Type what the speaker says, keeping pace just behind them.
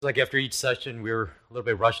Like after each session, we were a little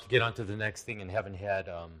bit rushed to get onto the next thing and haven't had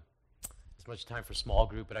as much time for small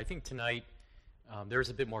group. But I think tonight there's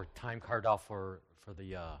a bit more time carved off for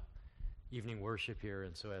the evening worship here.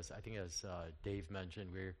 And so as Dave mentioned,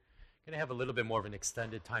 we're going to have a little bit more of an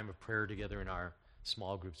extended time of prayer together in our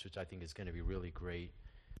small groups, which I think is going to be really great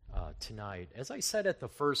tonight. As I said at the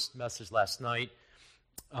first message last night,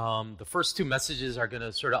 the first two messages are going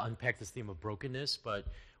to sort of unpack this theme of brokenness, but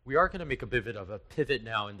we are going to make a bit of a pivot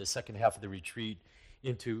now in the second half of the retreat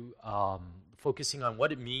into focusing on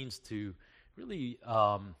what it means to really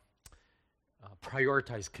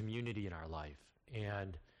prioritize community in our life,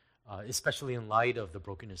 and especially in light of the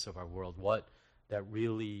brokenness of our world, what that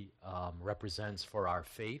really represents for our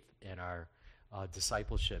faith and our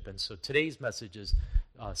discipleship. And so today's message is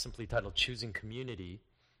simply titled Choosing Community.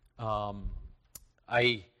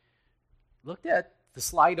 I looked at the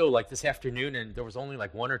Slido like this afternoon, and there was only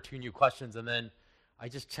like one or two new questions, and then I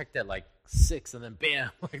just checked at like 6, and then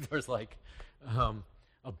bam, like there's like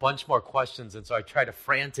a bunch more questions, and so I tried to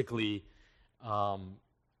frantically,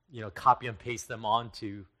 copy and paste them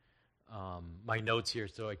onto my notes here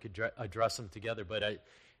so I could address them together. But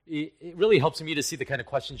it really helps me to see the kind of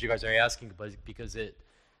questions you guys are asking, because it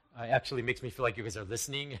actually makes me feel like you guys are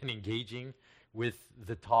listening and engaging with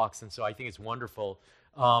the talks, and so I think it's wonderful.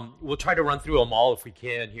 We'll try to run through them all if we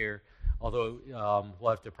can here, although we'll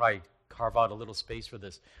have to probably carve out a little space for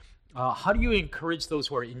this. How do you encourage those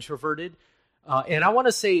who are introverted? And I want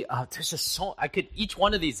to say, there's just each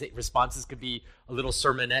one of these responses could be a little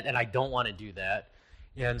sermonette, and I don't want to do that.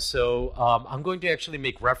 And so I'm going to actually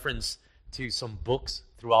make reference to some books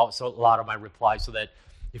throughout a lot of my replies, so that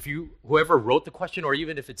whoever wrote the question, or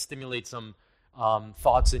even if it stimulates some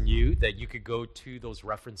thoughts in you, that you could go to those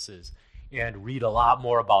references and read a lot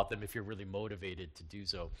more about them if you're really motivated to do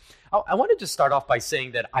so. I want to just start off by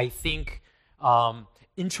saying that I think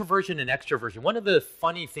introversion and extroversion, one of the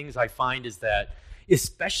funny things I find is that,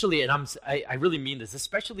 especially, and I really mean this,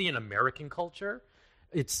 especially in American culture,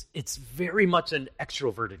 it's very much an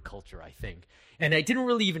extroverted culture, I think. And I didn't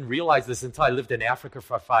really even realize this until I lived in Africa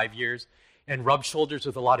for 5 years and rubbed shoulders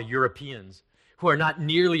with a lot of Europeans who are not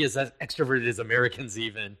nearly as extroverted as Americans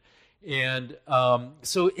even. And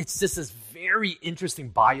so it's just this very interesting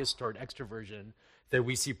bias toward extroversion that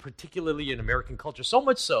we see particularly in American culture, so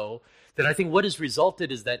much so that I think what has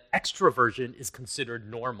resulted is that extroversion is considered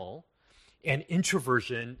normal and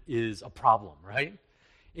introversion is a problem, right?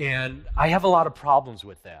 And I have a lot of problems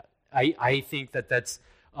with that. I think that that's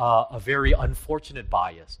a very unfortunate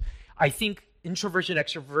bias. I think introversion and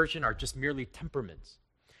extroversion are just merely temperaments.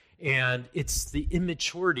 And it's the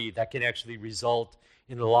immaturity that can actually result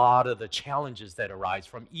in a lot of the challenges that arise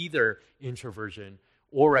from either introversion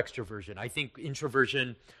or extroversion. I think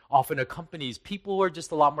introversion often accompanies people who are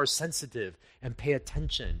just a lot more sensitive and pay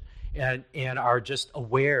attention and are just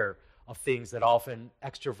aware of things that often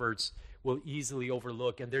extroverts will easily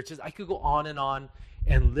overlook. And I could go on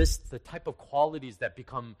and list the type of qualities that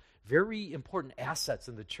become very important assets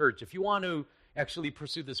in the church. If you want to actually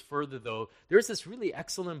pursue this further, though, there's this really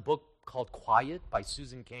excellent book called Quiet by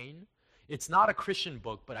Susan Cain. It's not a Christian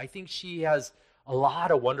book, but I think she has a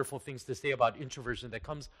lot of wonderful things to say about introversion that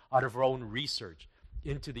comes out of her own research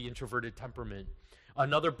into the introverted temperament.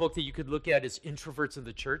 Another book that you could look at is Introverts in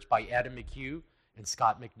the Church by Adam McHugh and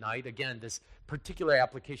Scott McKnight. Again, this particular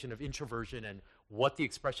application of introversion and what the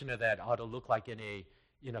expression of that ought to look like in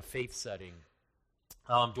a faith setting.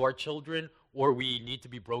 Do our children or we need to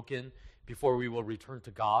be broken before we will return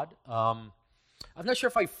to God? I'm not sure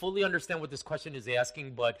if I fully understand what this question is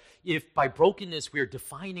asking, but if by brokenness we are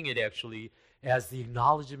defining it actually as the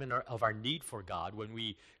acknowledgement of our need for God, when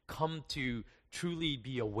we come to truly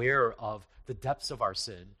be aware of the depths of our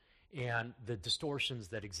sin and the distortions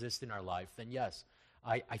that exist in our life, then yes,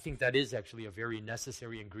 I think that is actually a very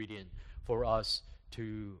necessary ingredient for us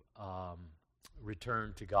to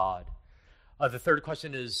return to God. The third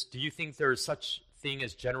question is, do you think there is such thing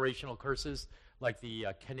as generational curses, like the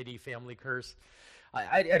Kennedy family curse?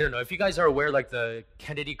 I don't know. If you guys are aware, like the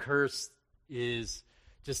Kennedy curse is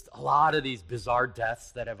just a lot of these bizarre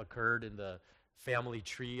deaths that have occurred in the family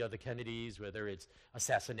tree of the Kennedys, whether it's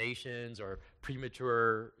assassinations or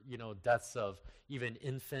premature, deaths of even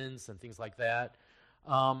infants and things like that.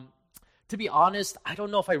 To be honest, I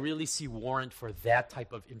don't know if I really see warrant for that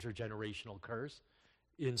type of intergenerational curse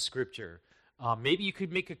in Scripture. Maybe you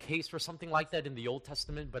could make a case for something like that in the Old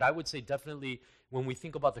Testament, but I would say definitely when we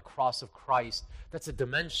think about the cross of Christ, that's a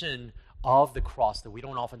dimension of the cross that we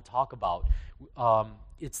don't often talk about.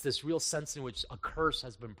 It's this real sense in which a curse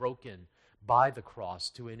has been broken by the cross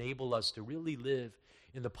to enable us to really live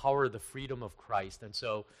in the power of the freedom of Christ. And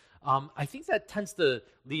so I think that tends to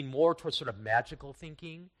lean more towards sort of magical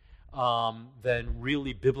thinking than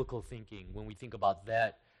really biblical thinking when we think about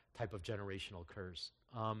that type of generational curse.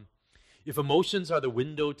 If emotions are the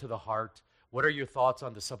window to the heart, what are your thoughts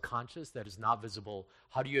on the subconscious that is not visible?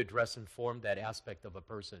 How do you address and form that aspect of a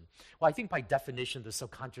person? Well, I think by definition, the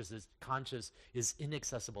subconscious is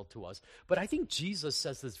inaccessible to us. But I think Jesus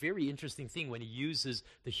says this very interesting thing when he uses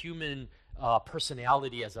the human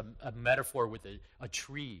personality as a metaphor with a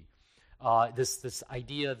tree. This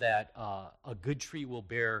idea that a good tree will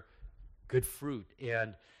bear good fruit.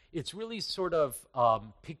 And it's really sort of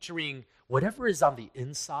picturing whatever is on the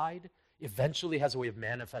inside eventually has a way of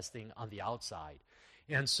manifesting on the outside.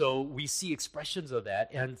 And so we see expressions of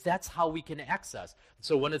that, and that's how we can access.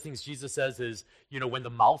 So one of the things Jesus says is, when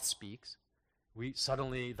the mouth speaks,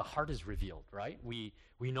 suddenly the heart is revealed, right? We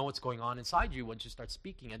know what's going on inside you once you start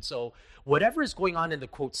speaking. And so whatever is going on in the,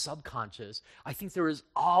 quote, subconscious, I think there is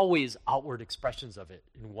always outward expressions of it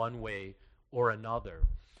in one way or another.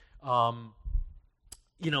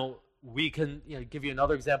 We can give you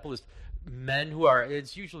another example is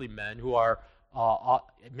it's usually men who are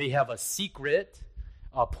may have a secret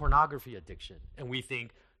pornography addiction, and we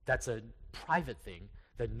think that's a private thing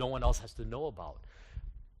that no one else has to know about.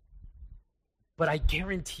 But I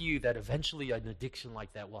guarantee you that eventually an addiction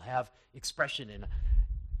like that will have expression in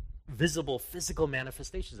visible physical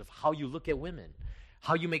manifestations of how you look at women,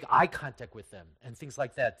 how you make eye contact with them, and things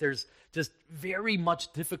like that. There's just very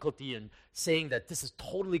much difficulty in saying that this is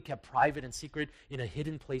totally kept private and secret in a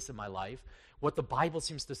hidden place in my life. What the Bible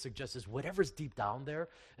seems to suggest is whatever's deep down there,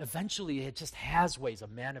 eventually it just has ways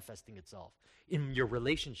of manifesting itself in your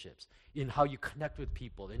relationships, in how you connect with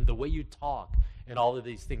people, in the way you talk, and all of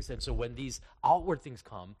these things. And so when these outward things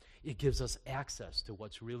come, it gives us access to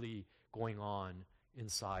what's really going on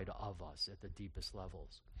inside of us at the deepest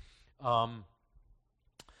levels.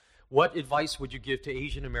 What advice would you give to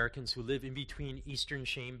Asian Americans who live in between Eastern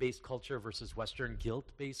shame-based culture versus Western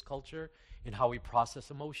guilt-based culture in how we process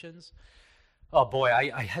emotions? Oh boy,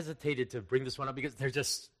 I hesitated to bring this one up because they're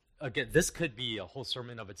just, again, this could be a whole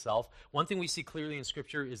sermon of itself. One thing we see clearly in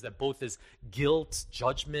Scripture is that both this guilt,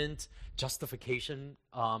 judgment, justification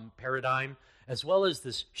paradigm, as well as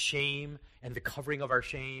this shame and the covering of our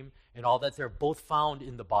shame and all that, they're both found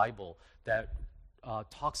in the Bible that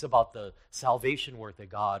talks about the salvation work that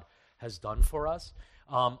God has done for us.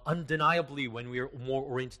 Undeniably, when we're more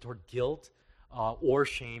oriented toward guilt or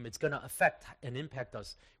shame, it's going to affect and impact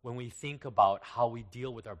us when we think about how we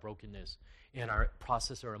deal with our brokenness and our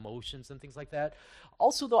process our emotions and things like that.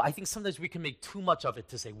 Also, though, I think sometimes we can make too much of it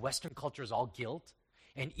to say Western culture is all guilt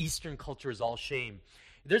and Eastern culture is all shame.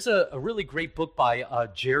 There's a really great book by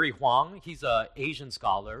Jerry Huang. He's an Asian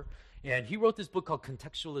scholar. And he wrote this book called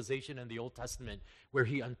Contextualization in the Old Testament, where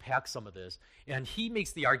he unpacks some of this. And he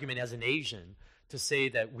makes the argument as an Asian to say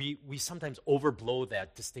that we sometimes overblow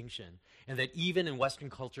that distinction, and that even in Western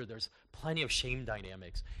culture, there's plenty of shame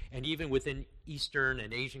dynamics. And even within Eastern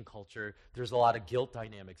and Asian culture, there's a lot of guilt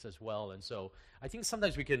dynamics as well. And so I think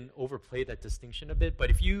sometimes we can overplay that distinction a bit. But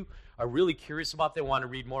if you are really curious about that, want to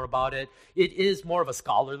read more about it, it is more of a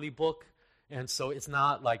scholarly book. And so it's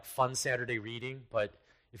not like fun Saturday reading, but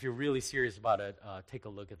if you're really serious about it, take a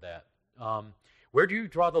look at that. Where do you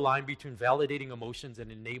draw the line between validating emotions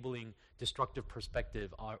and enabling destructive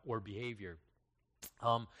perspective or behavior?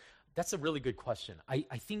 That's a really good question.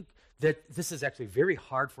 I think that this is actually very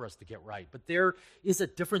hard for us to get right, but there is a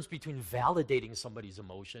difference between validating somebody's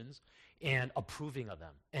emotions and approving of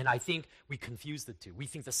them. And I think we confuse the two. We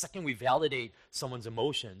think the second we validate someone's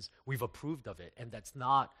emotions, we've approved of it, and that's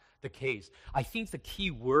not the case. I think the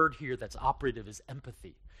key word here that's operative is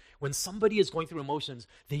empathy. When somebody is going through emotions,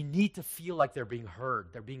 they need to feel like they're being heard,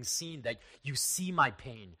 they're being seen, that you see my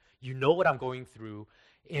pain, you know what I'm going through,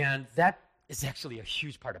 and that is actually a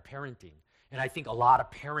huge part of parenting. And I think a lot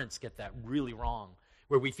of parents get that really wrong,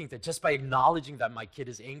 where we think that just by acknowledging that my kid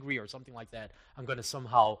is angry or something like that, I'm going to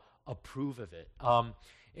somehow approve of it.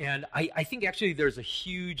 And I think actually there's a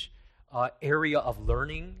huge area of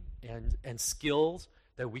learning and skills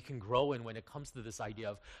that we can grow in when it comes to this idea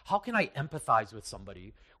of how can I empathize with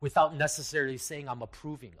somebody without necessarily saying I'm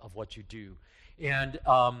approving of what you do. And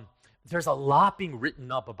there's a lot being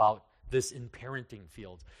written up about this in parenting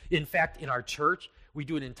fields. In fact, in our church, we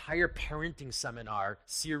do an entire parenting seminar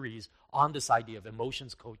series on this idea of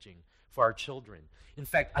emotions coaching for our children. In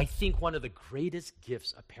fact, I think one of the greatest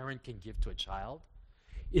gifts a parent can give to a child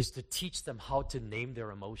is to teach them how to name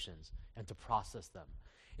their emotions and to process them.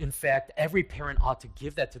 In fact, every parent ought to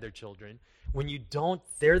give that to their children. When you don't,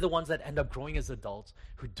 they're the ones that end up growing as adults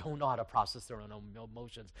who don't know how to process their own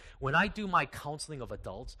emotions. When I do my counseling of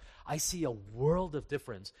adults, I see a world of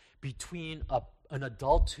difference between an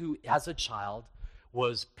adult who, as a child,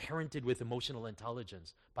 was parented with emotional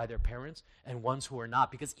intelligence by their parents and ones who are not.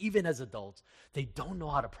 Because even as adults, they don't know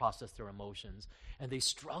how to process their emotions, and they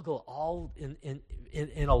struggle all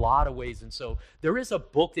in a lot of ways. And so there is a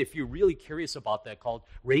book, if you're really curious about that, called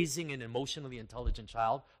Raising an Emotionally Intelligent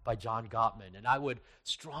Child by John Gottman. And I would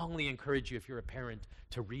strongly encourage you, if you're a parent,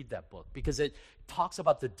 to read that book, because it talks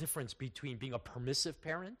about the difference between being a permissive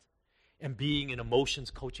parent and being an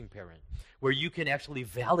emotions coaching parent, where you can actually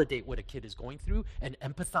validate what a kid is going through and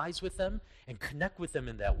empathize with them and connect with them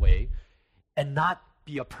in that way, and not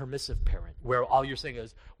be a permissive parent where all you're saying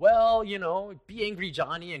is, well, be angry,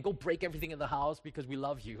 Johnny, and go break everything in the house because we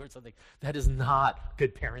love you or something. That is not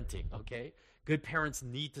good parenting, okay? Good parents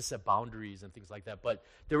need to set boundaries and things like that. But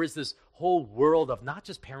there is this whole world of not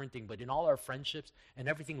just parenting, but in all our friendships and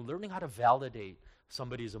everything, learning how to validate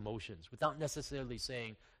somebody's emotions without necessarily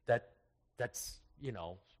saying that that's,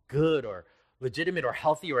 good or legitimate or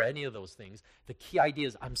healthy or any of those things. The key idea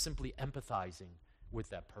is I'm simply empathizing with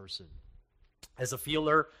that person. As a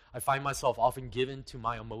feeler, I find myself often given to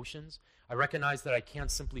my emotions. I recognize that I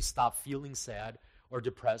can't simply stop feeling sad or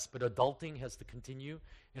depressed, but adulting has to continue,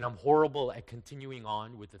 and I'm horrible at continuing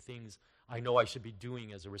on with the things I know I should be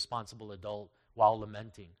doing as a responsible adult while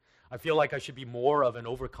lamenting. I feel like I should be more of an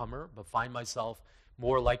overcomer, but find myself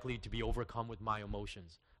more likely to be overcome with my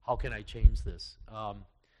emotions. How can I change this?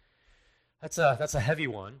 That's a heavy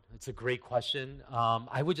one. It's a great question.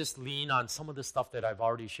 I would just lean on some of the stuff that I've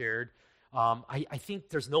already shared. I think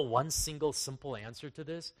there's no one single simple answer to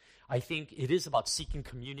this. I think it is about seeking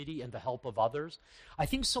community and the help of others. I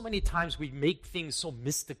think so many times we make things so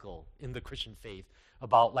mystical in the Christian faith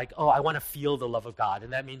about I want to feel the love of God.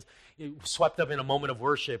 And that means swept up in a moment of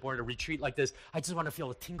worship or in a retreat like this, I just want to feel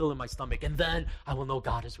a tingle in my stomach, and then I will know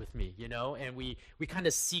God is with me, And we kind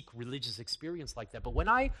of seek religious experience like that. But when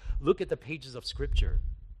I look at the pages of Scripture,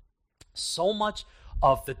 so much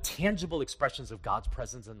of the tangible expressions of God's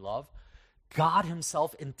presence and love, God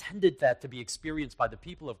himself intended that to be experienced by the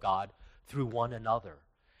people of God through one another.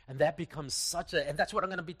 And that becomes and that's what I'm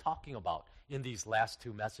going to be talking about in these last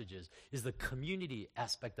two messages, is the community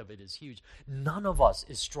aspect of it is huge. None of us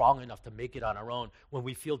is strong enough to make it on our own when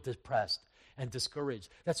we feel depressed and discouraged.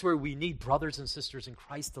 That's where we need brothers and sisters in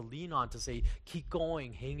Christ to lean on, to say, keep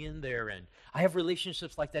going, hang in there. And I have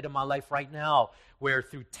relationships like that in my life right now, where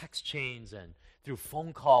through text chains and through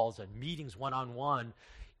phone calls and meetings one-on-one,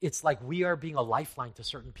 it's like we are being a lifeline to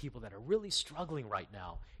certain people that are really struggling right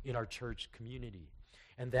now in our church community.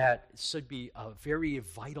 And that should be a very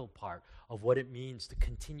vital part of what it means to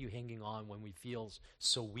continue hanging on when we feel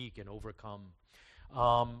so weak and overcome.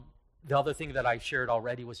 The other thing that I shared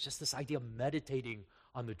already was just this idea of meditating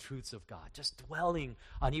on the truths of God, just dwelling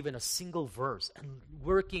on even a single verse and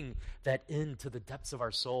working that into the depths of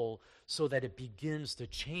our soul so that it begins to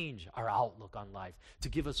change our outlook on life, to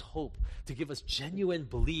give us hope, to give us genuine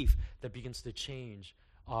belief that begins to change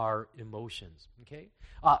our emotions, okay?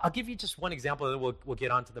 I'll give you just one example, and then we'll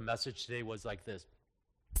get on to the message today. Was like this.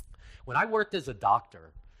 When I worked as a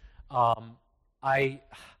doctor, I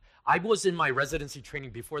was in my residency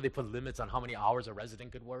training before they put limits on how many hours a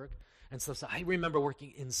resident could work and stuff. So I remember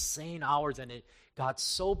working insane hours, and it got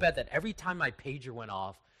so bad that every time my pager went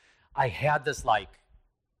off, I had this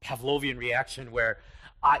Pavlovian reaction where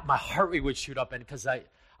my heart rate would shoot up, and because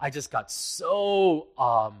I just got so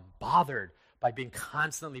bothered by being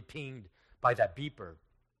constantly pinged by that beeper.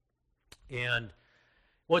 And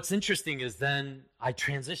what's interesting is then I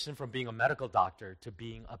transitioned from being a medical doctor to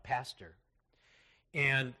being a pastor.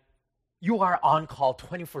 And you are on call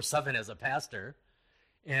 24/7 as a pastor,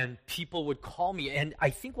 and people would call me. And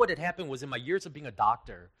I think what had happened was, in my years of being a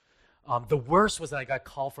doctor, the worst was that I got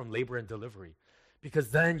called from labor and delivery,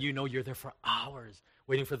 because then you're there for hours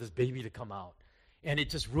waiting for this baby to come out. And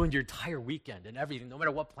it just ruined your entire weekend and everything. No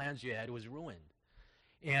matter what plans you had, it was ruined.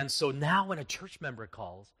 And so now when a church member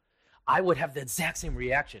calls, I would have the exact same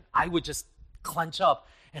reaction. I would just clench up,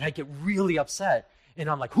 and I'd get really upset.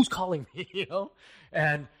 And I'm like, who's calling me,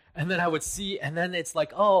 And then I would see, and then it's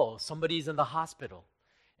like, oh, somebody's in the hospital.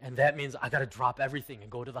 And that means I got to drop everything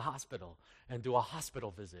and go to the hospital and do a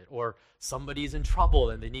hospital visit. Or somebody's in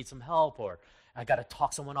trouble and they need some help, or I got to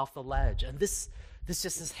talk someone off the ledge. And this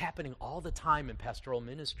just is happening all the time in pastoral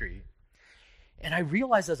ministry. And I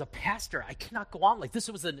realized as a pastor, I cannot go on like this.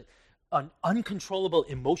 It was an uncontrollable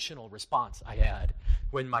emotional response I had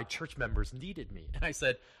when my church members needed me. And I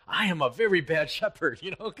said, I am a very bad shepherd,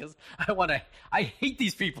 because I hate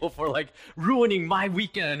these people for like ruining my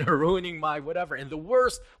weekend or ruining my whatever. And the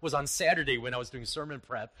worst was on Saturday when I was doing sermon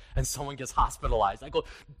prep and someone gets hospitalized. I go,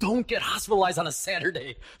 don't get hospitalized on a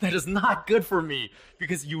Saturday. That is not good for me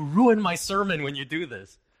because you ruin my sermon when you do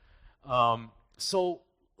this. So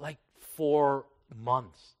like for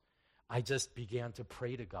months, I just began to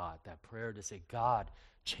pray to God, that prayer to say, God,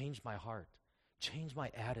 change my heart. Change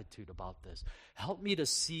my attitude about this. Help me to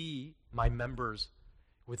see my members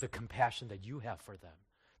with the compassion that you have for them,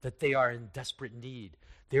 that they are in desperate need.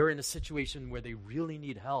 They're in a situation where they really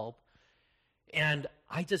need help. And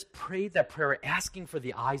I just prayed that prayer, asking for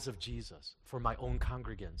the eyes of Jesus for my own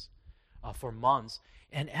congregants for months.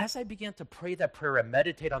 And as I began to pray that prayer and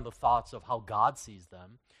meditate on the thoughts of how God sees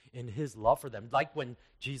them in his love for them, like when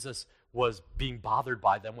Jesus was being bothered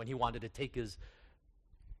by them, when he wanted to take his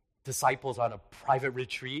disciples on a private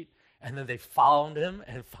retreat, and then they found him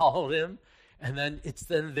and followed him, and then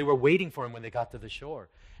they were waiting for him when they got to the shore.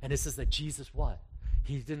 And it says that Jesus what?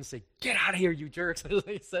 He didn't say, get out of here, you jerks.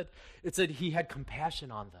 It said he had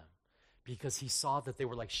compassion on them because he saw that they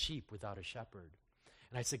were like sheep without a shepherd.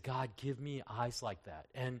 And I said, God, give me eyes like that.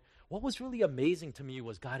 And what was really amazing to me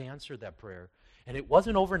was God answered that prayer. And it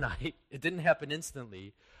wasn't overnight. It didn't happen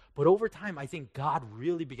instantly. But over time, I think God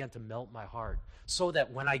really began to melt my heart so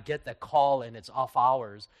that when I get that call and it's off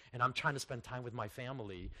hours and I'm trying to spend time with my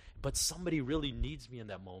family, but somebody really needs me in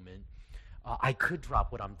that moment, I could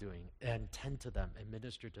drop what I'm doing and tend to them and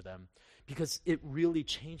minister to them because it really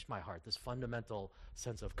changed my heart, this fundamental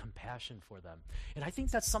sense of compassion for them. And I think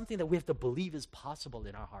that's something that we have to believe is possible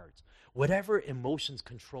in our hearts. Whatever emotions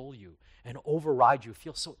control you and override you,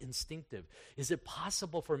 feel so instinctive, is it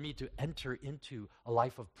possible for me to enter into a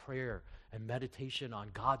life of prayer and meditation on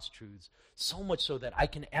God's truths, so much so that I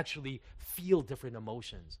can actually feel different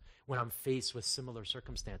emotions when I'm faced with similar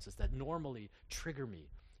circumstances that normally trigger me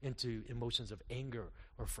into emotions of anger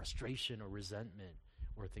or frustration or resentment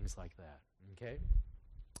or things like that, okay?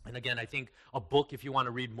 And again, I think a book, if you want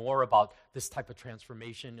to read more about this type of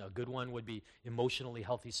transformation, a good one would be Emotionally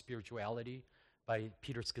Healthy Spirituality by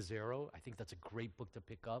Peter Scazzero. I think that's a great book to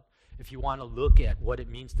pick up. If you want to look at what it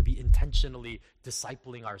means to be intentionally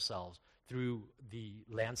discipling ourselves through the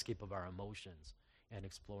landscape of our emotions and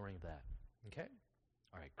exploring that, okay?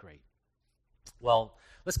 All right, great. Well,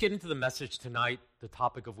 let's get into the message tonight, the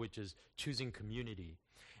topic of which is choosing community.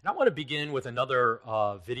 And I want to begin with another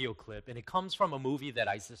video clip, and it comes from a movie that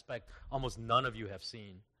I suspect almost none of you have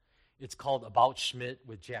seen. It's called About Schmidt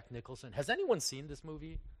with Jack Nicholson. Has anyone seen this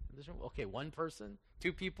movie? Okay, one person?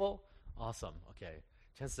 Two people? Awesome, okay.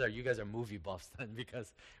 Chances are you guys are movie buffs then because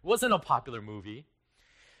it wasn't a popular movie.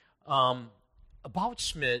 About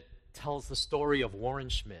Schmidt tells the story of Warren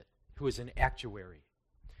Schmidt, who is an actuary,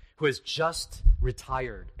 who has just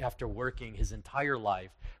retired after working his entire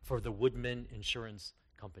life for the Woodman Insurance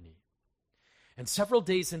Company. And several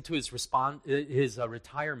days into his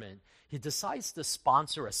retirement, he decides to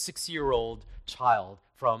sponsor a 6-year-old child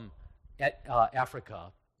from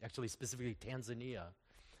Africa, actually specifically Tanzania,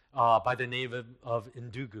 by the name of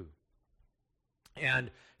Ndugu.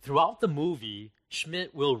 And throughout the movie,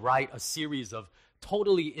 Schmidt will write a series of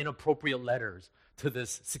totally inappropriate letters to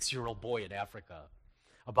this 6-year-old boy in Africa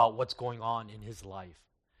about what's going on in his life.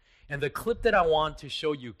 And the clip that I want to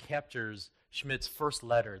show you captures Schmidt's first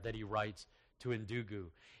letter that he writes to Ndugu.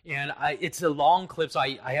 And it's a long clip, so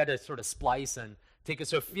I had to sort of splice and take it,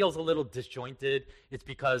 so it feels a little disjointed. It's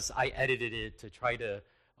because I edited it to try to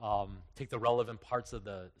take the relevant parts of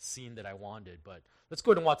the scene that I wanted. But let's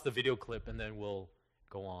go ahead and watch the video clip, and then we'll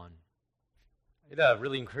go on. I'd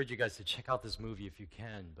really encourage you guys to check out this movie if you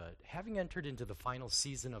can. But having entered into the final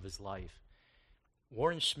season of his life,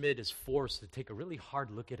 Warren Schmidt is forced to take a really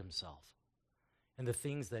hard look at himself and the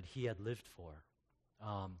things that he had lived for.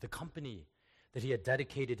 The company that he had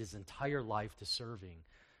dedicated his entire life to serving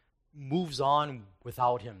moves on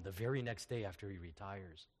without him the very next day after he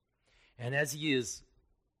retires. And as he is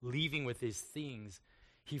leaving with his things,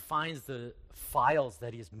 he finds the files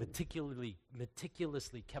that he has meticulously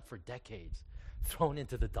kept for decades thrown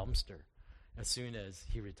into the dumpster as soon as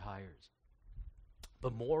he retires.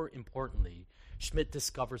 But more importantly, Schmidt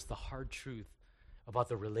discovers the hard truth about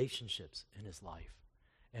the relationships in his life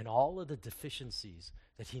and all of the deficiencies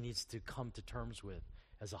that he needs to come to terms with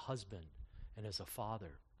as a husband and as a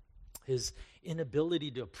father. His inability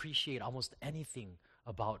to appreciate almost anything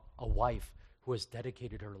about a wife who has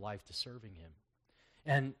dedicated her life to serving him.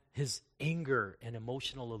 And his anger and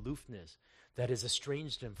emotional aloofness that has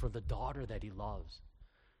estranged him from the daughter that he loves.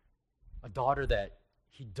 A daughter that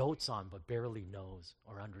he dotes on but barely knows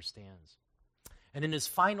or understands. And in his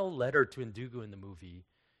final letter to Ndugu in the movie,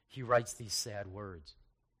 he writes these sad words.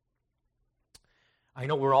 I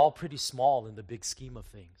know we're all pretty small in the big scheme of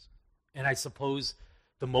things, and I suppose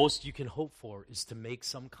the most you can hope for is to make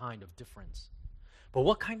some kind of difference. But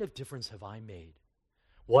what kind of difference have I made?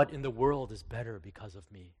 What in the world is better because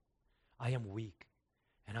of me? I am weak,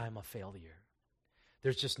 and I am a failure.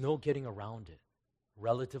 There's just no getting around it.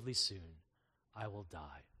 Relatively soon, I will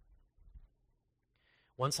die.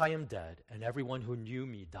 Once I am dead, and everyone who knew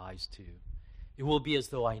me dies too, it will be as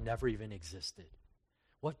though I never even existed.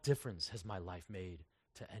 What difference has my life made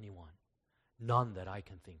to anyone? None that I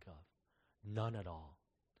can think of. None at all.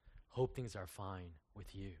 Hope things are fine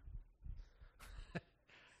with you.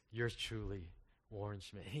 Yours truly, Warren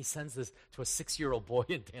Schmidt. He sends this to a 6-year-old boy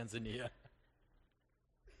in Tanzania.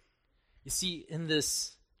 You see, in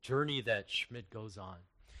this journey that Schmidt goes on,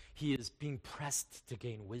 he is being pressed to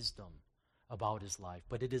gain wisdom about his life,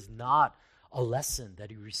 but it is not a lesson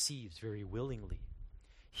that he receives very willingly.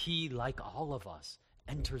 He, like all of us,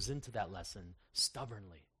 enters into that lesson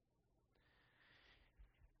stubbornly.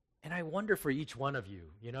 And I wonder for each one of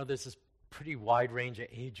you, there's this pretty wide range of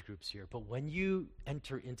age groups here, but when you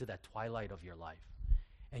enter into that twilight of your life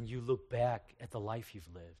and you look back at the life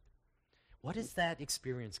you've lived, what is that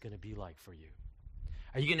experience going to be like for you?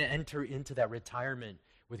 Are you going to enter into that retirement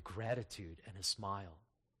with gratitude and a smile?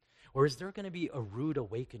 Or is there going to be a rude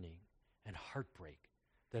awakening and heartbreak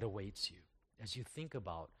that awaits you as you think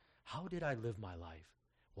about, how did I live my life?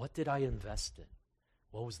 What did I invest in?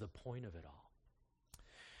 What was the point of it all?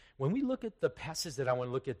 When we look at the passage that I want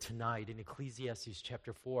to look at tonight in Ecclesiastes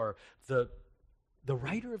chapter 4, the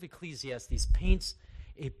writer of Ecclesiastes paints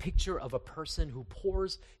a picture of a person who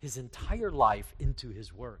pours his entire life into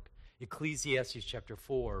his work. Ecclesiastes chapter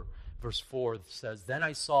 4, verse 4 says, Then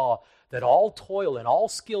I saw that all toil and all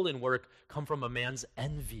skill in work come from a man's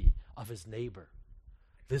envy of his neighbor.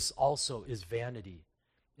 This also is vanity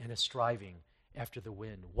and a striving after the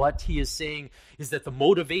wind. What he is saying is that the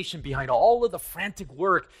motivation behind all of the frantic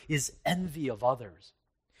work is envy of others.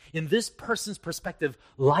 In this person's perspective,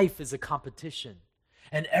 life is a competition,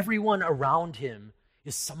 and everyone around him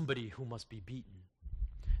is somebody who must be beaten.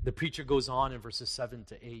 The preacher goes on in verses 7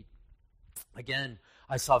 to 8. Again,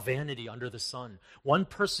 I saw vanity under the sun. One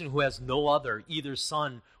person who has no other, either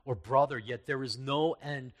son or brother, yet there is no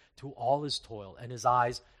end to all his toil, and his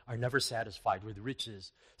eyes are never satisfied with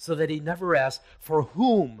riches, so that he never asks, for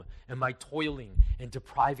whom am I toiling and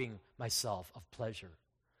depriving myself of pleasure?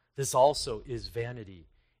 This also is vanity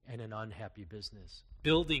and an unhappy business.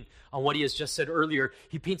 Building on what he has just said earlier,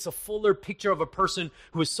 he paints a fuller picture of a person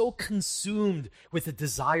who is so consumed with a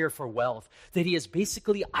desire for wealth that he has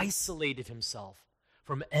basically isolated himself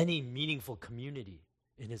from any meaningful community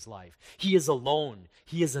in his life. He is alone.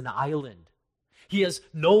 He is an island. He has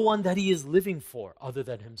no one that he is living for other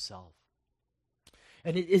than himself.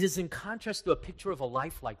 And it is in contrast to a picture of a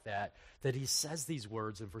life like that he says these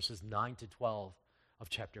words in verses 9 to 12 of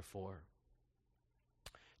chapter 4.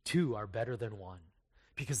 Two are better than one,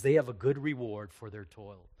 because they have a good reward for their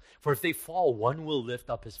toil. For if they fall, one will lift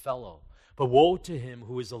up his fellow. But woe to him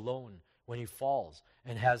who is alone when he falls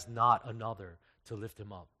and has not another to lift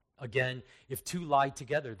him up. Again, if two lie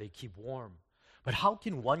together, they keep warm. But how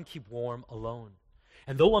can one keep warm alone?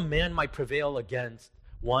 And though a man might prevail against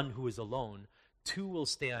one who is alone, two will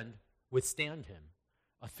withstand him.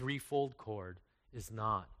 A threefold cord is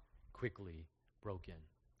not quickly broken.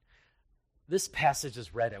 This passage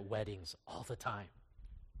is read at weddings all the time.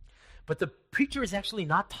 But the preacher is actually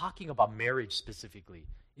not talking about marriage specifically,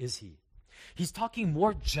 is he? He's talking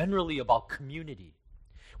more generally about community,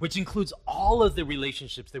 which includes all of the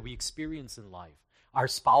relationships that we experience in life. Our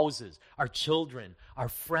spouses, our children, our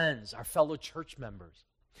friends, our fellow church members.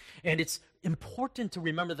 And it's important to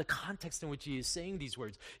remember the context in which he is saying these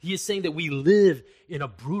words. He is saying that we live in a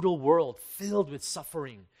brutal world filled with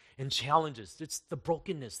suffering and challenges. It's the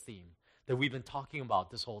brokenness theme that we've been talking about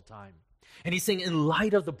this whole time. And he's saying, in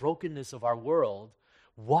light of the brokenness of our world,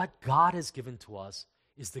 what God has given to us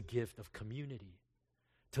is the gift of community,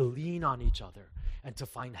 to lean on each other and to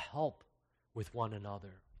find help with one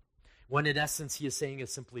another. When in essence he is saying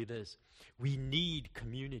is simply this: we need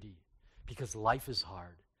community because life is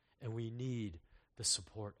hard and we need the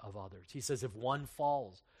support of others. He says if one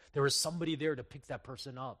falls, there is somebody there to pick that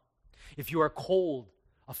person up. If you are cold,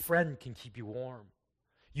 a friend can keep you warm.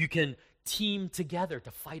 You can team together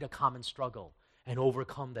to fight a common struggle and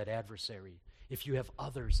overcome that adversary if you have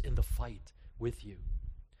others in the fight with you.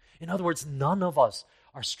 In other words, none of us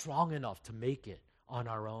are strong enough to make it on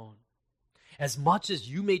our own. As much as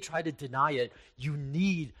you may try to deny it, you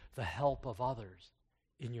need the help of others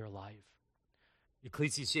in your life.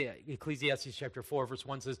 Ecclesiastes chapter 4, verse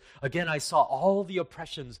 1 says, "Again, I saw all the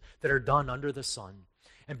oppressions that are done under the sun,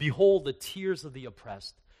 and behold, the tears of the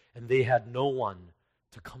oppressed, and they had no one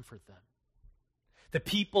to comfort them." The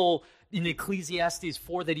people in Ecclesiastes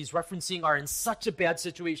 4 that he's referencing are in such a bad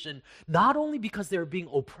situation, not only because they're being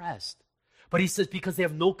oppressed, but he says because they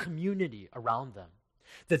have no community around them,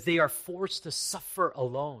 that they are forced to suffer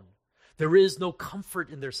alone. There is no comfort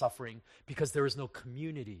in their suffering because there is no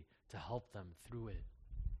community to help them through it.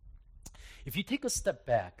 If you take a step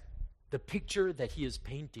back, the picture that he is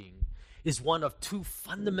painting is one of two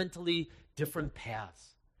fundamentally different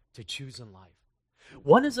paths to choose in life.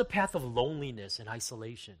 One is a path of loneliness and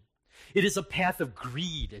isolation. It is a path of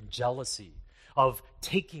greed and jealousy, of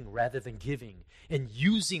taking rather than giving, and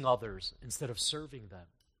using others instead of serving them.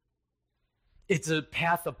 It's a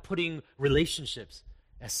path of putting relationships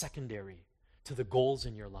as secondary to the goals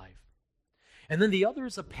in your life. And then the other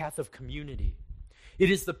is a path of community. It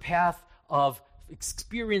is the path of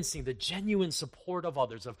experiencing the genuine support of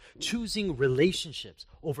others, of choosing relationships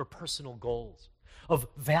over personal goals, of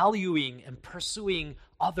valuing and pursuing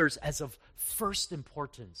others as of first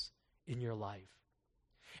importance in your life.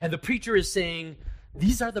 And the preacher is saying,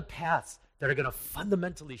 these are the paths that are going to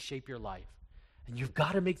fundamentally shape your life. And you've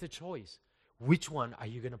got to make the choice. Which one are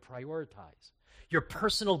you going to prioritize? Your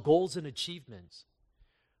personal goals and achievements,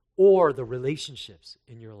 or the relationships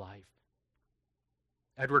in your life?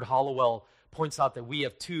 Edward Hollowell points out that we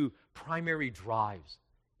have two primary drives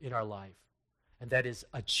in our life, and that is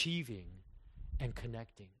achieving and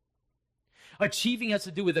connecting. Achieving has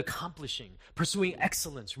to do with accomplishing, pursuing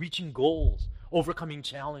excellence, reaching goals, overcoming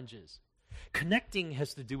challenges. Connecting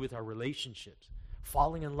has to do with our relationships,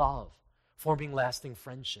 falling in love, forming lasting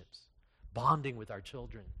friendships, bonding with our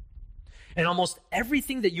children. And almost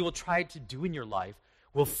everything that you will try to do in your life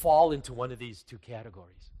will fall into one of these two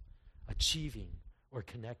categories, achieving or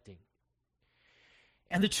connecting.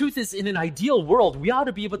 And the truth is, in an ideal world, we ought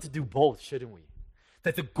to be able to do both, shouldn't we?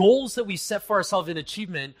 That the goals that we set for ourselves in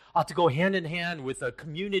achievement ought to go hand in hand with a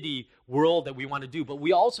community world that we want to do. But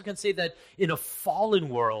we also can say that in a fallen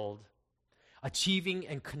world, achieving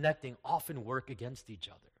and connecting often work against each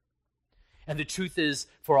other. And the truth is,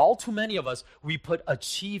 for all too many of us, we put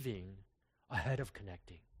achieving ahead of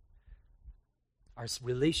connecting. Our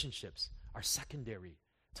relationships are secondary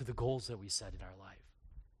to the goals that we set in our life.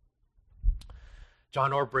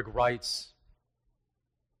 John Ortberg writes,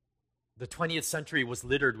 "The 20th century was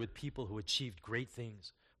littered with people who achieved great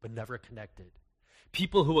things but never connected.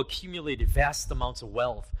 People who accumulated vast amounts of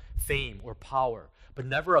wealth, fame, or power but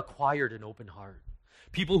never acquired an open heart.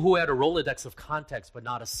 People who had a Rolodex of contacts but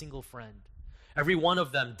not a single friend. Every one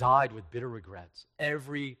of them died with bitter regrets.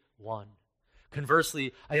 Every one.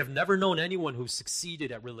 Conversely, I have never known anyone who succeeded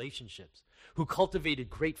at relationships, who cultivated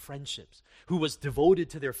great friendships, who was devoted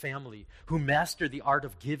to their family, who mastered the art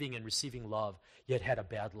of giving and receiving love, yet had a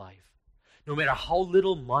bad life. No matter how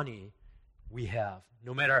little money we have,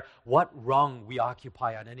 no matter what rung we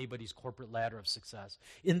occupy on anybody's corporate ladder of success,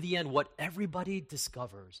 in the end, what everybody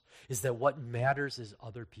discovers is that what matters is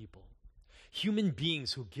other people. Human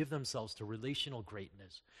beings who give themselves to relational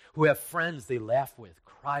greatness, who have friends they laugh with,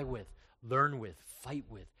 cry with, learn with, fight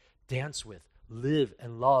with, dance with, live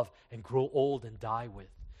and love and grow old and die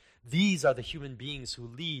with. These are the human beings who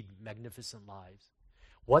lead magnificent lives.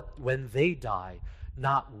 When they die,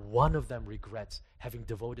 not one of them regrets having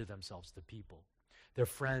devoted themselves to people. Their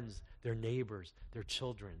friends, their neighbors, their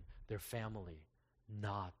children, their family.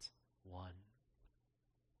 Not one."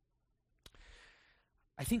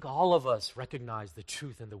 I think all of us recognize the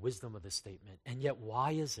truth and the wisdom of this statement, and yet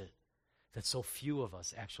why is it that so few of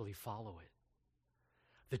us actually follow it?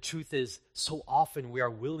 The truth is, so often we are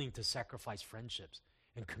willing to sacrifice friendships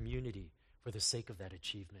and community for the sake of that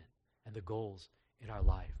achievement and the goals in our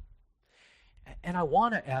life. And I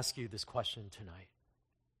want to ask you this question tonight.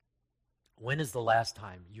 When is the last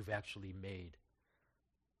time you've actually made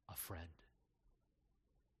a friend?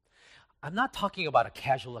 I'm not talking about a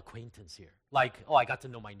casual acquaintance here. Like, oh, I got to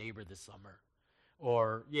know my neighbor this summer.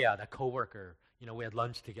 Or, yeah, that coworker, we had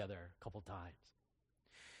lunch together a couple times.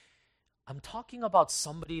 I'm talking about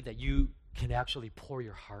somebody that you can actually pour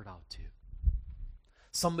your heart out to.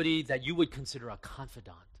 Somebody that you would consider a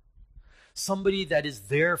confidant. Somebody that is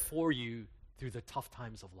there for you through the tough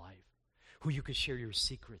times of life, who you could share your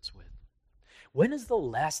secrets with. When is the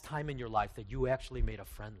last time in your life that you actually made a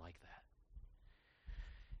friend like that?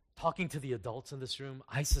 Talking to the adults in this room,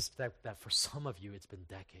 I suspect that for some of you, it's been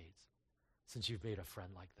decades since you've made a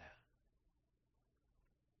friend like that.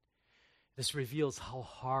 This reveals how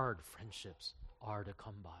hard friendships are to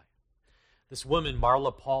come by. This woman,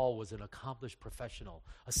 Marla Paul, was an accomplished professional,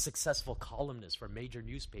 a successful columnist for major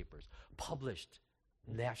newspapers, published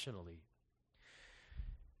nationally.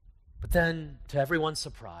 But then, to everyone's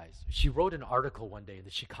surprise, she wrote an article one day in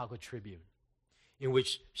the Chicago Tribune in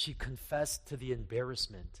which she confessed to the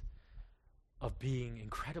embarrassment of being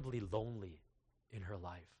incredibly lonely in her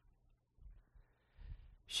life.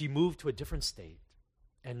 She moved to a different state,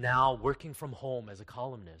 and now working from home as a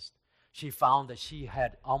columnist, she found that she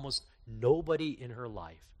had almost nobody in her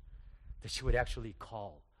life that she would actually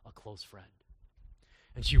call a close friend.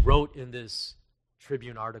 And she wrote in this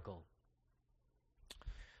Tribune article,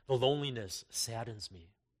 "The loneliness saddens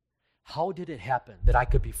me. How did it happen that I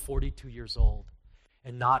could be 42 years old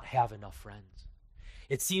and not have enough friends?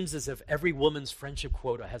 It seems as if every woman's friendship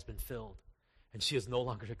quota has been filled, and she is no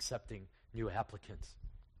longer accepting new applicants."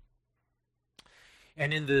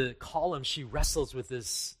 And in the column, she wrestles with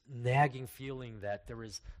this nagging feeling that there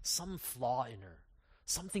is some flaw in her,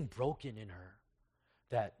 something broken in her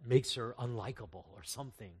that makes her unlikable, or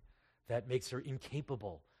something that makes her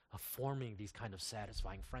incapable of forming these kind of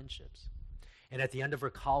satisfying friendships. And at the end of her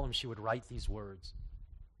column, she would write these words: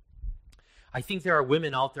 "I think there are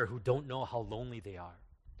women out there who don't know how lonely they are.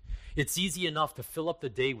 It's easy enough to fill up the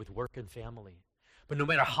day with work and family, but no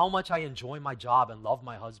matter how much I enjoy my job and love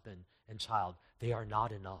my husband and child, they are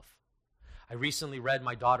not enough. I recently read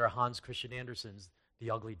my daughter Hans Christian Andersen's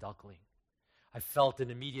The Ugly Duckling. I felt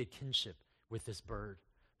an immediate kinship with this bird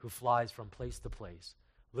who flies from place to place,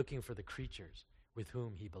 looking for the creatures with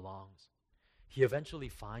whom he belongs. He eventually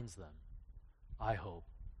finds them. I hope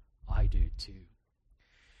I do too."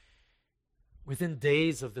 Within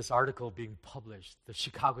days of this article being published, the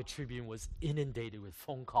Chicago Tribune was inundated with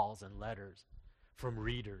phone calls and letters from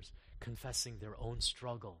readers confessing their own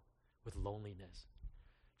struggle with loneliness.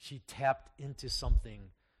 She tapped into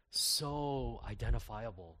something so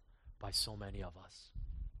identifiable by so many of us.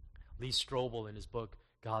 Lee Strobel, in his book,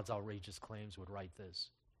 God's Outrageous Claims, would write this: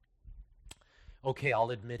 "Okay, I'll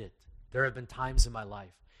admit it. There have been times in my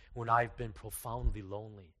life when I've been profoundly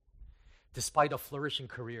lonely. Despite a flourishing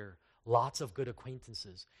career, lots of good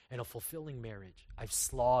acquaintances, and a fulfilling marriage, I've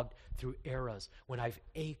slogged through eras when I've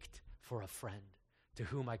ached for a friend to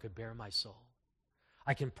whom I could bare my soul.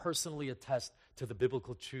 I can personally attest to the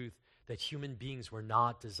biblical truth that human beings were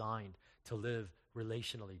not designed to live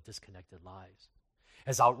relationally disconnected lives.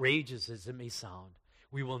 As outrageous as it may sound,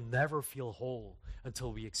 we will never feel whole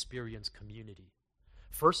until we experience community,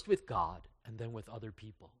 first with God and then with other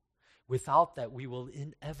people. Without that, we will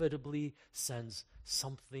inevitably sense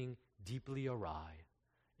something deeply awry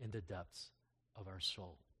in the depths of our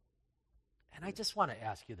soul." And I just want to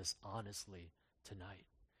ask you this honestly tonight.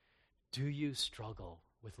 Do you struggle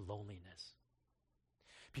with loneliness?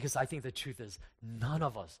 Because I think the truth is, none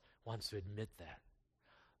of us wants to admit that.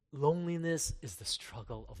 Loneliness is the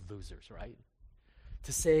struggle of losers, right?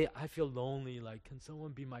 To say, I feel lonely, like, can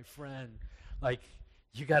someone be my friend? Like,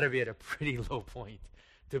 you got to be at a pretty low point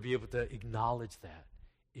to be able to acknowledge that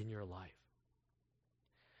in your life.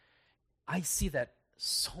 I see that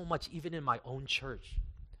so much, even in my own church.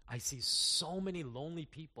 I see so many lonely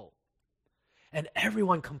people. And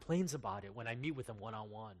everyone complains about it when I meet with them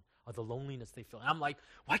one-on-one, of the loneliness they feel. And I'm like,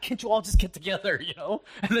 why can't you all just get together,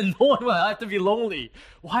 And then no one will have to be lonely.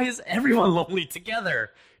 Why is everyone lonely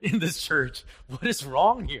together in this church? What is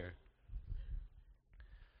wrong here?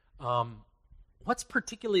 What's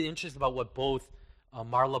particularly interesting about what both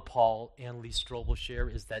Marla Paul and Lee Strobel share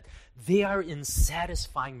is that they are in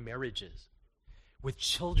satisfying marriages with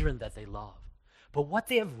children that they love. But what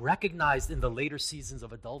they have recognized in the later seasons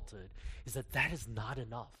of adulthood is that that is not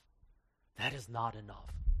enough. That is not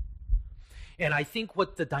enough. And I think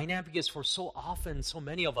what the dynamic is for so often, so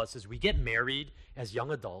many of us, is we get married as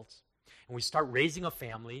young adults, and we start raising a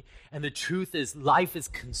family, and the truth is life is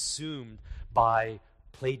consumed by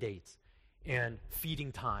play dates and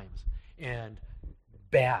feeding times and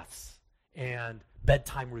baths and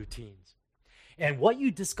bedtime routines. And what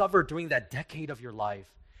you discover during that decade of your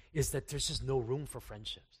life is that there's just no room for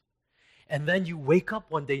friendships. And then you wake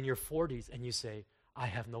up one day in your 40s and you say, I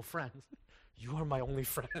have no friends. You are my only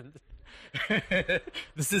friend.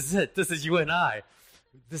 This is it. This is you and I.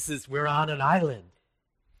 We're on an island.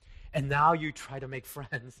 And now you try to make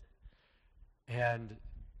friends and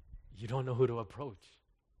you don't know who to approach,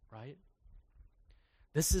 right?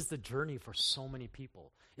 This is the journey for so many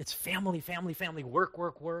people. It's family, family, family, work,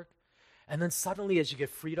 work, work. And then suddenly, as you get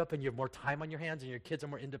freed up and you have more time on your hands and your kids are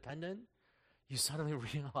more independent, you suddenly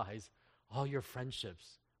realize all your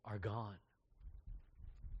friendships are gone.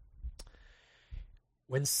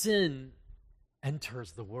 When sin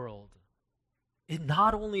enters the world, It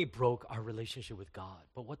not only broke our relationship with God,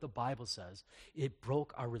 but what the Bible says, it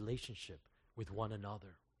broke our relationship with one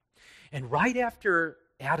another. And right after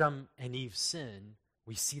Adam and Eve sin,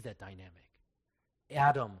 we see that dynamic.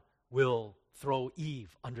 Adam will throw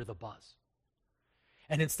Eve under the bus.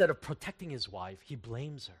 And instead of protecting his wife, he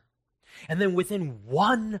blames her. And then within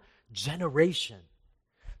one generation,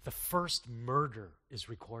 the first murder is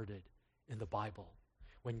recorded in the Bible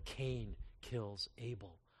when Cain kills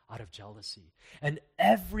Abel out of jealousy. And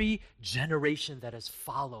every generation that has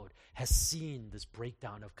followed has seen this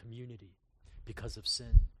breakdown of community because of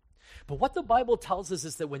sin. But what the Bible tells us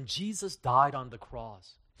is that when Jesus died on the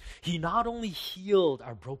cross, he not only healed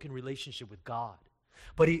our broken relationship with God,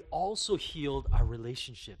 but he also healed our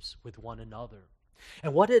relationships with one another.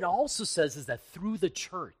 And what it also says is that through the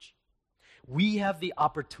church, we have the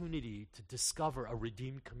opportunity to discover a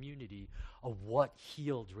redeemed community of what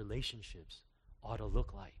healed relationships ought to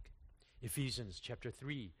look like. Ephesians chapter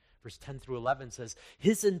 3, verse 10 through 11 says,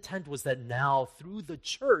 his intent was that now through the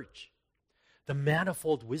church, the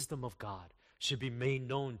manifold wisdom of God should be made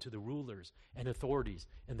known to the rulers and authorities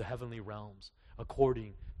in the heavenly realms,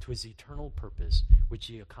 according to his eternal purpose, which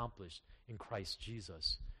he accomplished in Christ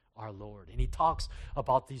Jesus, our Lord. And he talks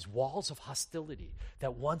about these walls of hostility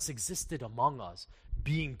that once existed among us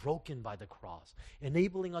being broken by the cross,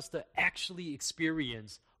 enabling us to actually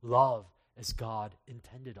experience love as God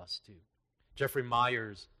intended us to. Jeffrey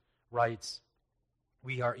Myers writes,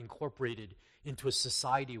 we are incorporated into a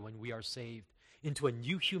society when we are saved, into a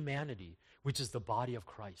new humanity, which is the body of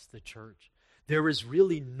Christ, the church. There is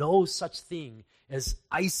really no such thing as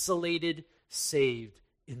isolated, saved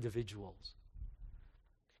individuals.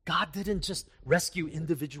 God didn't just rescue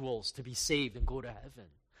individuals to be saved and go to heaven.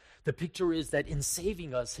 The picture is that in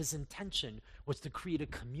saving us, his intention was to create a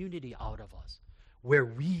community out of us where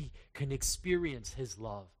we can experience his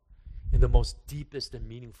love in the most deepest and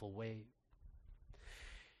meaningful way.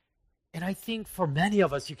 And I think for many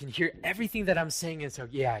of us, you can hear everything that I'm saying and say,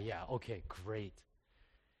 yeah, okay, great.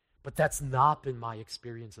 But that's not been my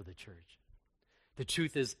experience of the church. The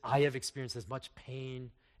truth is, I have experienced as much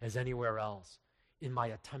pain as anywhere else in my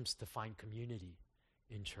attempts to find community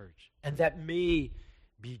in church. And that may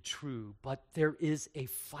be true, but there is a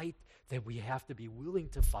fight that we have to be willing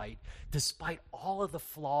to fight despite all of the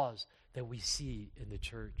flaws that we see in the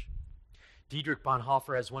church. Dietrich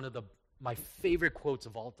Bonhoeffer has one of my favorite quotes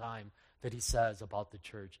of all time that he says about the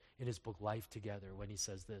church in his book Life Together, when he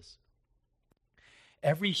says this: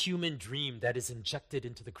 every human dream that is injected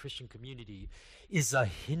into the Christian community is a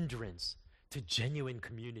hindrance to genuine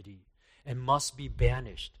community and must be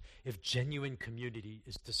banished if genuine community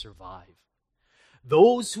is to survive.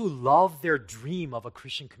 Those who love their dream of a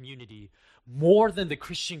Christian community more than the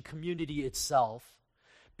Christian community itself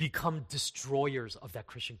become destroyers of that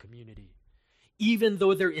Christian community, even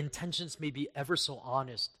though their intentions may be ever so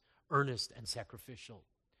honest, earnest, and sacrificial.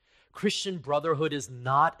 Christian brotherhood is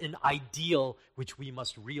not an ideal which we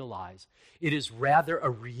must realize. It is rather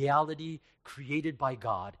a reality created by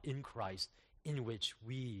God in Christ in which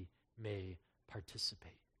we may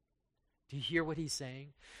participate. Do you hear what he's saying?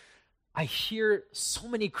 I hear so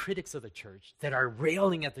many critics of the church that are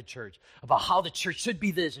railing at the church about how the church should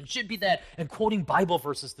be this and should be that and quoting Bible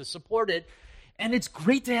verses to support it. And it's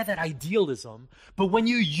great to have that idealism, but when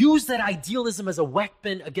you use that idealism as a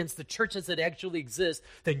weapon against the church as it actually exists,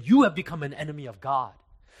 then you have become an enemy of God.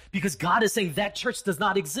 Because God is saying that church does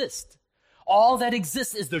not exist. All that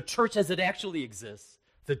exists is the church as it actually exists,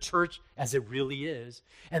 the church as it really is.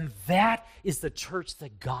 And that is the church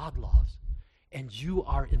that God loves, and you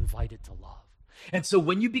are invited to love. And so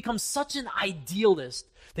when you become such an idealist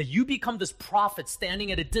that you become this prophet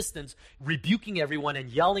standing at a distance, rebuking everyone and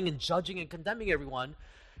yelling and judging and condemning everyone,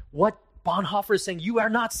 what Bonhoeffer is saying, you are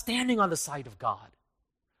not standing on the side of God.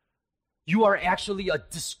 You are actually a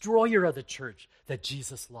destroyer of the church that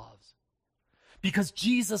Jesus loves. Because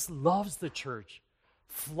Jesus loves the church,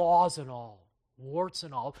 flaws and all, warts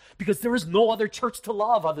and all, because there is no other church to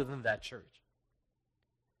love other than that church.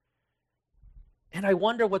 And I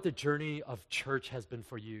wonder what the journey of church has been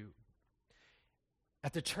for you.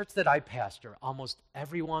 At the church that I pastor, almost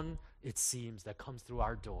everyone, it seems, that comes through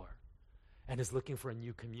our door and is looking for a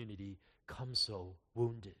new community comes so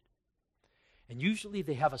wounded. And usually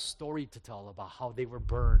they have a story to tell about how they were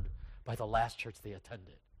burned by the last church they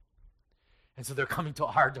attended. And so they're coming to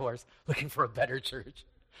our doors looking for a better church.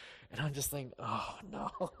 And I'm just thinking, oh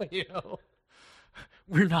no,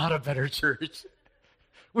 we're not a better church.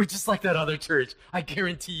 We're just like that other church. I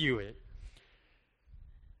guarantee you it.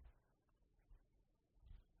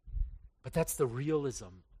 But that's the realism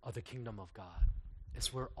of the kingdom of God.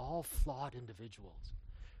 Is we're all flawed individuals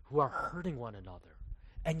who are hurting one another.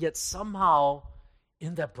 And yet somehow,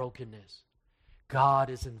 in that brokenness, God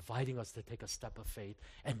is inviting us to take a step of faith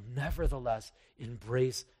and nevertheless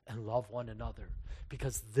embrace and love one another,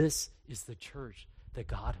 because this is the church that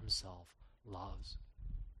God himself loves.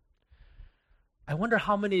 I wonder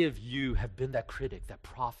how many of you have been that critic, that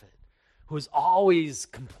prophet, who is always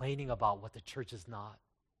complaining about what the church is not.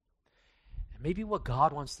 And maybe what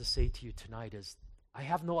God wants to say to you tonight is, I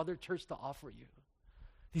have no other church to offer you.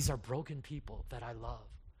 These are broken people that I love,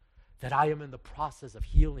 that I am in the process of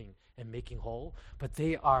healing and making whole, but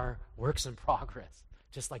they are works in progress,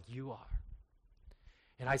 just like you are.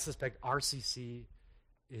 And I suspect RCC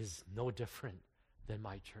is no different than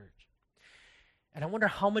my church. And I wonder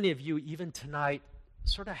how many of you, even tonight,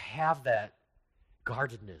 sort of have that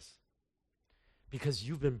guardedness because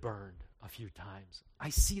you've been burned a few times. I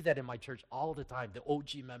see that in my church all the time, the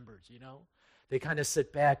OG members, They kind of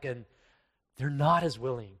sit back and they're not as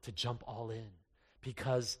willing to jump all in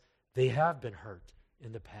because they have been hurt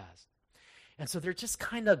in the past. And so they're just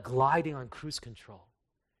kind of gliding on cruise control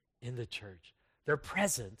in the church. They're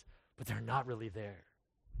present, but they're not really there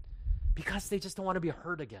because they just don't want to be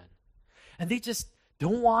hurt again. And they just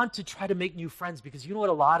don't want to try to make new friends because you know what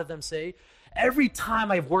a lot of them say? Every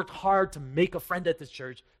time I've worked hard to make a friend at this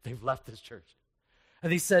church, they've left this church.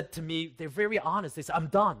 And they said to me, they're very honest. They said, I'm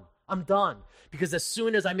done. Because as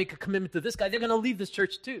soon as I make a commitment to this guy, they're going to leave this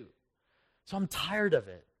church too. So I'm tired of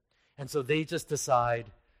it. And so they just decide,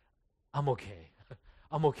 I'm okay.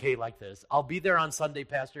 I'm okay like this. I'll be there on Sunday,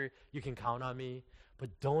 Pastor. You can count on me.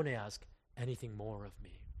 But don't ask anything more of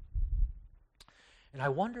me. And I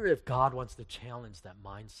wonder if God wants to challenge that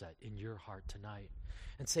mindset in your heart tonight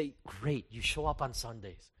and say, great, you show up on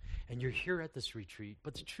Sundays and you're here at this retreat,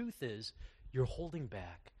 but the truth is you're holding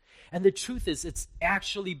back. And the truth is it's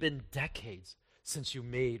actually been decades since you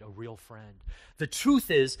made a real friend. The truth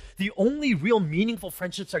is the only real meaningful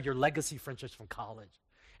friendships are your legacy friendships from college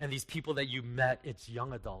and these people that you met as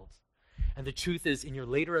young adults. And the truth is in your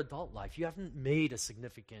later adult life, you haven't made a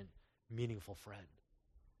significant, meaningful friend.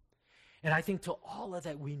 And I think to all of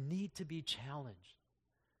that, we need to be challenged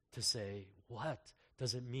to say, what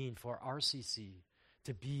does it mean for RCC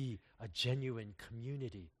to be a genuine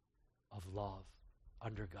community of love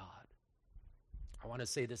under God? I want to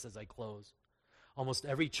say this as I close. Almost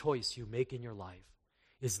every choice you make in your life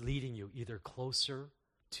is leading you either closer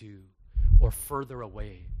to or further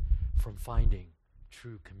away from finding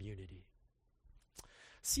true community.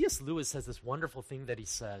 C.S. Lewis has this wonderful thing that he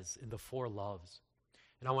says in The Four Loves.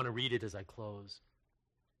 And I want to read it as I close.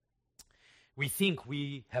 We think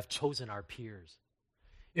we have chosen our peers.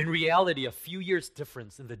 In reality, a few years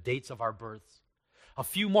difference in the dates of our births, a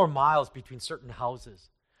few more miles between certain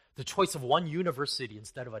houses, the choice of one university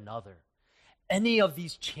instead of another. Any of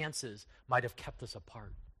these chances might have kept us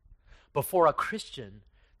apart. But for a Christian,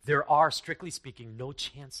 there are, strictly speaking, no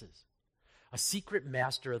chances. A secret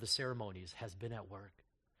master of the ceremonies has been at work.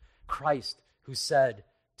 Christ, who said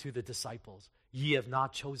to the disciples, "Ye have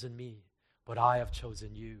not chosen me, but I have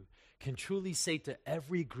chosen you," can truly say to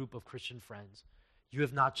every group of Christian friends, "You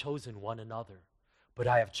have not chosen one another, but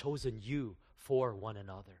I have chosen you for one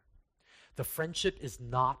another." The friendship is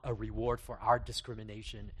not a reward for our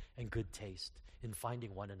discrimination and good taste in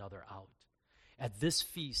finding one another out. At this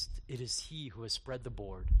feast, it is he who has spread the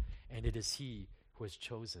board, and it is he who has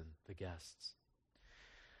chosen the guests.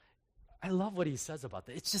 I love what he says about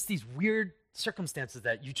that. It's just these weird circumstances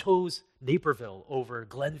that you chose Naperville over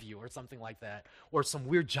Glenview or something like that, or some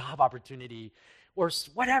weird job opportunity, or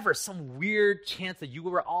whatever, some weird chance that you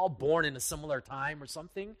were all born in a similar time or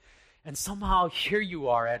something, and somehow here you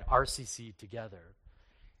are at RCC together.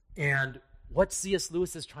 And what C.S.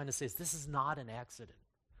 Lewis is trying to say is this is not an accident.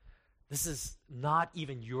 This is not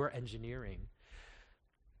even your engineering.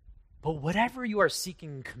 But whatever you are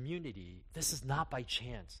seeking in community, this is not by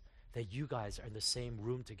chance that you guys are in the same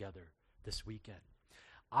room together this weekend.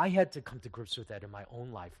 I had to come to grips with that in my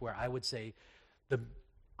own life, where I would say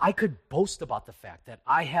I could boast about the fact that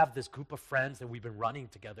I have this group of friends that we've been running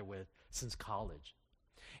together with since college.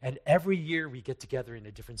 And every year we get together in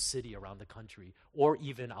a different city around the country or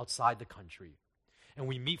even outside the country. And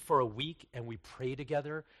we meet for a week and we pray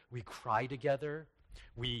together, we cry together,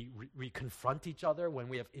 we confront each other when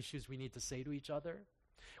we have issues we need to say to each other.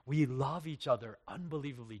 We love each other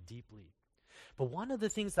unbelievably deeply. But one of the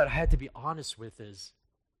things that I had to be honest with is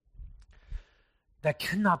that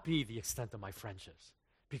cannot be the extent of my friendships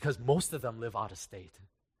because most of them live out of state.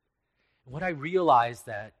 And when I realized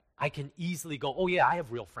that I can easily go, oh yeah, I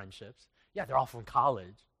have real friendships. Yeah, they're all from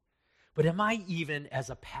college. But am I even, as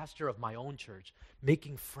a pastor of my own church,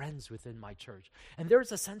 making friends within my church? And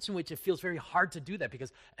there's a sense in which it feels very hard to do that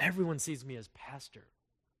because everyone sees me as pastor.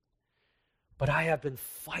 But I have been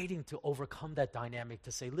fighting to overcome that dynamic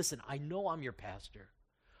to say, listen, I know I'm your pastor,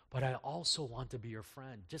 but I also want to be your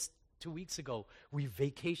friend. Just 2 weeks ago, we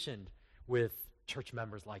vacationed with church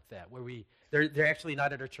members like that, where they're actually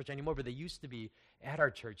not at our church anymore, but they used to be at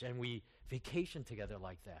our church, and we vacationed together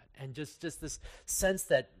like that. And just this sense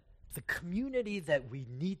that the community that we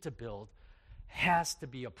need to build has to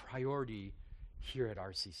be a priority here at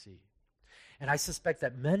RCC. And I suspect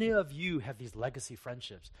that many of you have these legacy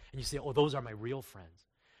friendships, and you say, oh, those are my real friends.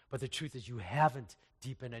 But the truth is you haven't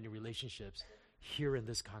deepened any relationships here in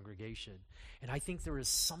this congregation. And I think there is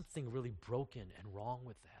something really broken and wrong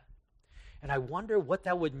with that. And I wonder what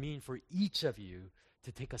that would mean for each of you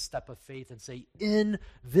to take a step of faith and say, in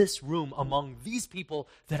this room, among these people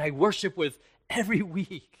that I worship with every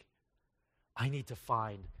week, I need to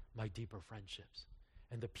find my deeper friendships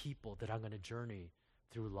and the people that I'm going to journey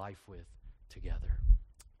through life with together.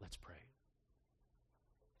 Let's pray.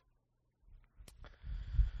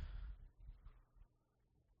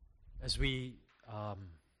 As we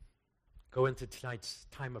go into tonight's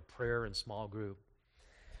time of prayer and small group,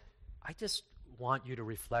 I just want you to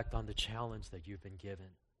reflect on the challenge that you've been given.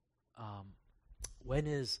 When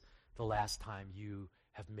is the last time you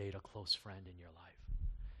have made a close friend in your life?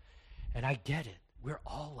 And I get it. We're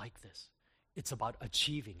all like this. It's about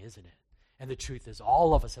achieving, isn't it? And the truth is,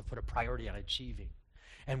 all of us have put a priority on achieving.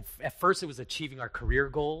 And at first, it was achieving our career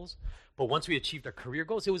goals. But once we achieved our career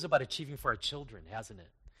goals, it was about achieving for our children, hasn't it?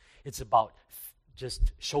 It's about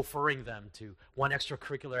just chauffeuring them to one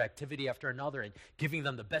extracurricular activity after another and giving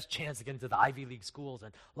them the best chance to get into the Ivy League schools.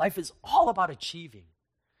 And life is all about achieving,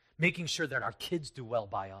 making sure that our kids do well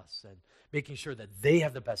by us and making sure that they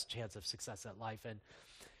have the best chance of success at life.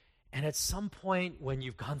 And at some point when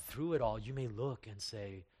you've gone through it all, you may look and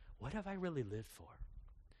say, what have I really lived for?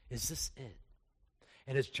 Is this it?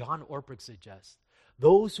 And as John Ortberg suggests,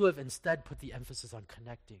 those who have instead put the emphasis on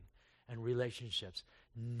connecting and relationships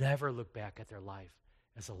never look back at their life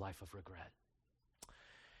as a life of regret.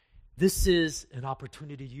 This is an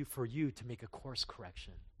opportunity for you to make a course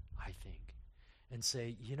correction, I think, and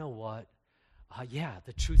say, you know what?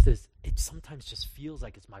 The truth is, it sometimes just feels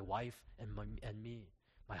like it's my wife and me,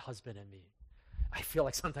 my husband and me. I feel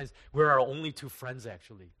like sometimes we're our only two friends,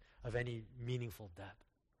 actually, of any meaningful depth.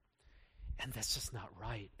 And that's just not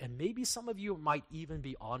right. And maybe some of you might even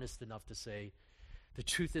be honest enough to say, the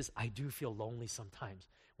truth is, I do feel lonely sometimes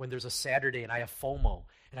when there's a Saturday and I have FOMO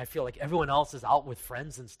and I feel like everyone else is out with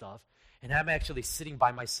friends and stuff, and I'm actually sitting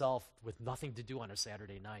by myself with nothing to do on a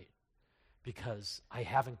Saturday night because I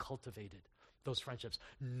haven't cultivated those friendships.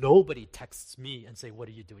 Nobody texts me and say, what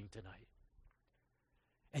are you doing tonight?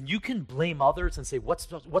 And you can blame others and say,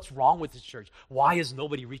 what's wrong with this church? Why is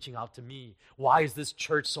nobody reaching out to me? Why is this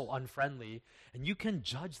church so unfriendly? And you can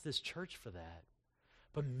judge this church for that.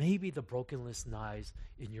 But maybe the brokenness lies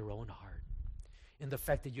in your own heart, in the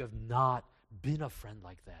fact that you have not been a friend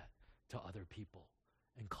like that to other people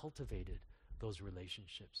and cultivated those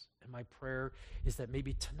relationships. And my prayer is that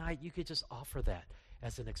maybe tonight you could just offer that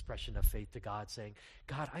as an expression of faith to God, saying,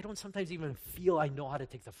 God, I don't sometimes even feel I know how to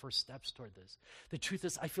take the first steps toward this. The truth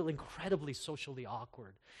is, I feel incredibly socially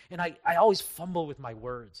awkward. And I always fumble with my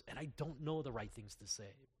words, and I don't know the right things to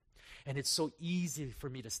say. And it's so easy for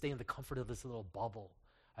me to stay in the comfort of this little bubble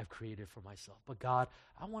I've created for myself. But God,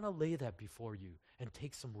 I want to lay that before you and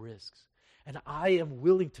take some risks. And I am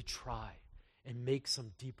willing to try and make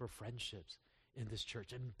some deeper friendships in this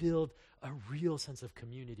church and build a real sense of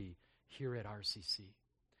community here at RCC.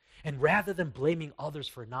 And rather than blaming others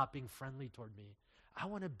for not being friendly toward me, I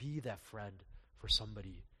want to be that friend for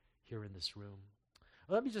somebody here in this room.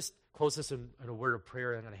 Well, let me just close this in a word of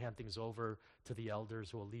prayer. I'm going to hand things over to the elders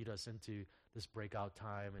who will lead us into this breakout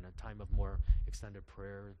time and a time of more extended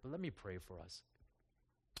prayer. But let me pray for us.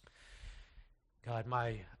 God,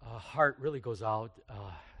 my heart really goes out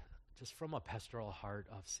just from a pastoral heart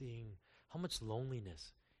of seeing how much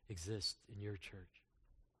loneliness exists in your church.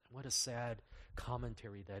 What a sad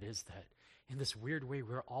commentary that is, that in this weird way,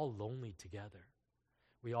 we're all lonely together.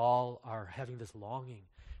 We all are having this longing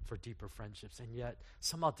for deeper friendships, and yet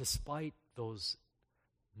somehow, despite those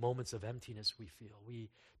moments of emptiness we feel, we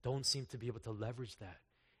don't seem to be able to leverage that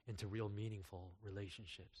into real meaningful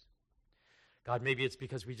relationships. God, maybe it's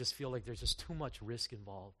because we just feel like there's just too much risk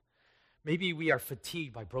involved. Maybe we are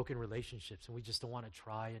fatigued by broken relationships and we just don't want to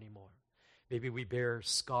try anymore. Maybe we bear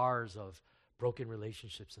scars of broken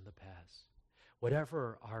relationships in the past.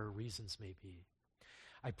 Whatever our reasons may be,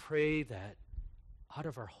 I pray that out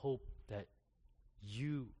of our hope that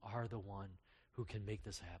You are the one who can make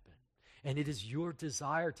this happen. And it is your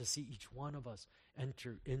desire to see each one of us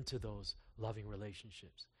enter into those loving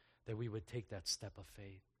relationships, that we would take that step of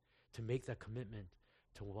faith, to make that commitment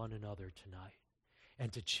to one another tonight,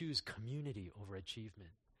 and to choose community over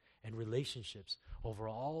achievement and relationships over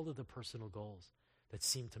all of the personal goals that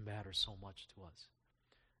seem to matter so much to us.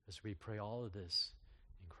 As we pray all of this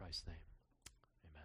in Christ's name.